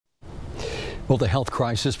Well, the health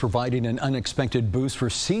crisis providing an unexpected boost for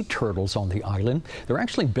sea turtles on the island. They're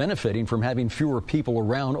actually benefiting from having fewer people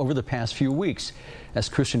around over the past few weeks. As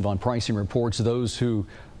Christian Von Preissing reports, those who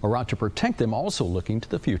are out to protect them also looking to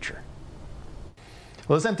the future.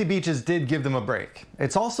 Well, those empty beaches did give them a break.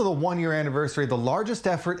 It's also the one-year anniversary of the largest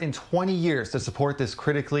effort in 20 years to support this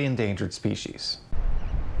critically endangered species.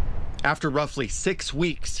 After roughly 6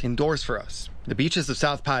 weeks indoors for us, the beaches of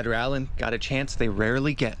South Padre Island got a chance they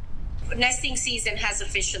rarely get. Nesting season has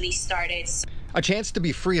officially started. A chance to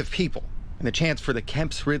be free of people, and a chance for the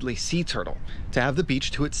Kemp's Ridley sea turtle to have the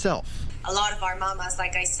beach to itself. A lot of our mamas,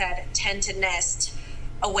 like I said, tend to nest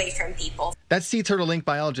away from people. That's Sea Turtle Inc.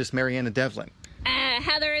 biologist Mariana Devlin.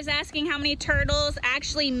 Heather is asking how many turtles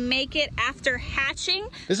actually make it after hatching.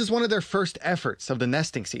 This is one of their first efforts of the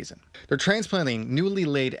nesting season. They're transplanting newly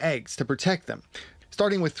laid eggs to protect them,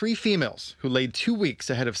 starting with 3 females who laid 2 weeks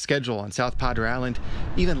ahead of schedule on South Padre Island,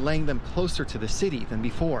 even laying them closer to the city than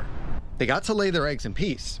before. They got to lay their eggs in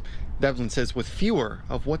peace, Devlin says, with fewer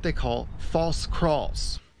of what they call false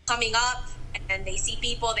crawls. Coming up, and they see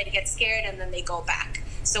people, they get scared, and then they go back.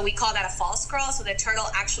 So we call that a false crawl. So the turtle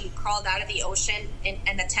actually crawled out of the ocean in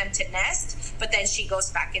an attempt to nest, but then she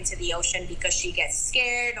goes back into the ocean because she gets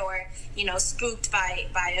scared or, spooked by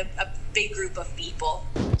a big group of people.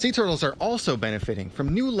 Sea turtles are also benefiting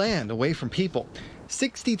from new land away from people.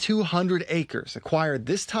 6,200 acres acquired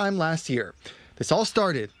this time last year. This all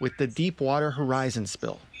started with the Deepwater Horizon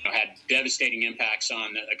spill. It had devastating impacts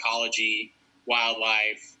on the ecology,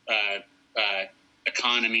 wildlife,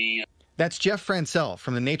 economy. That's Jeff Francel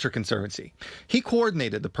from the Nature Conservancy. He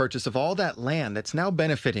coordinated the purchase of all that land that's now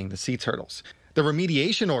benefiting the sea turtles. The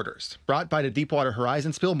remediation orders brought by the Deepwater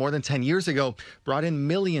Horizon spill more than 10 years ago brought in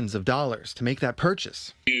millions of dollars to make that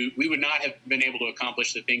purchase. We would not have been able to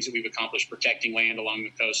accomplish the things that we've accomplished protecting land along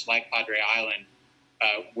the coast like Padre Island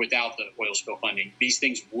without the oil spill funding. These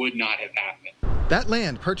things would not have happened. That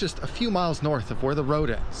land, purchased a few miles north of where the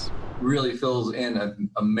road ends, really fills in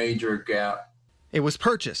a major gap. It was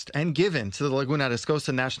purchased and given to the Laguna de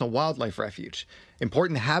Escosa National Wildlife Refuge,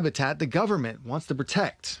 important habitat the government wants to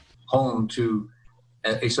protect. Home to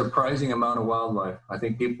a surprising amount of wildlife. I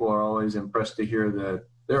think people are always impressed to hear that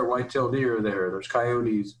there are white-tailed deer there, there's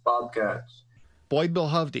coyotes, bobcats. Boyd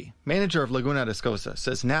Bilhovde, manager of Laguna de Escosa,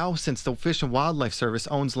 says now since the Fish and Wildlife Service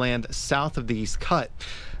owns land south of the East Cut,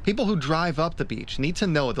 people who drive up the beach need to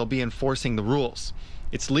know they'll be enforcing the rules.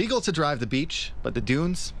 It's legal to drive the beach, but the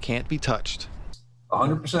dunes can't be touched.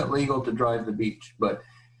 100% legal to drive the beach, but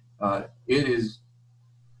it is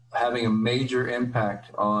having a major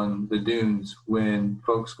impact on the dunes when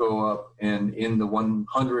folks go up and in the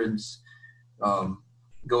 100s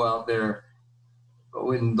go out there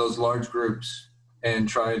in those large groups and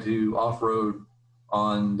try to off-road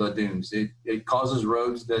on the dunes. It causes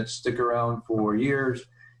roads that stick around for years.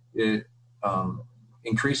 It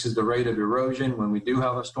increases the rate of erosion when we do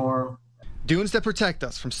have a storm. Dunes that protect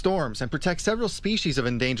us from storms and protect several species of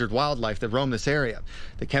endangered wildlife that roam this area.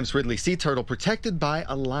 The Kemp's Ridley sea turtle protected by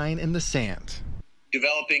a line in the sand.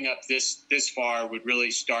 Developing up this far would really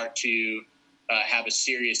start to have a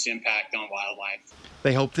serious impact on wildlife.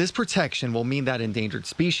 They hope this protection will mean that endangered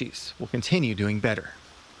species will continue doing better.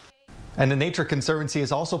 And the Nature Conservancy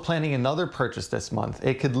is also planning another purchase this month.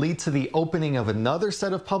 It could lead to the opening of another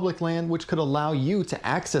set of public land, which could allow you to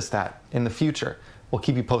access that in the future. We'll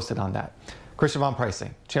keep you posted on that. Christian Von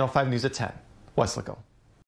Preissing, Channel 5 News at 10, Weslaco.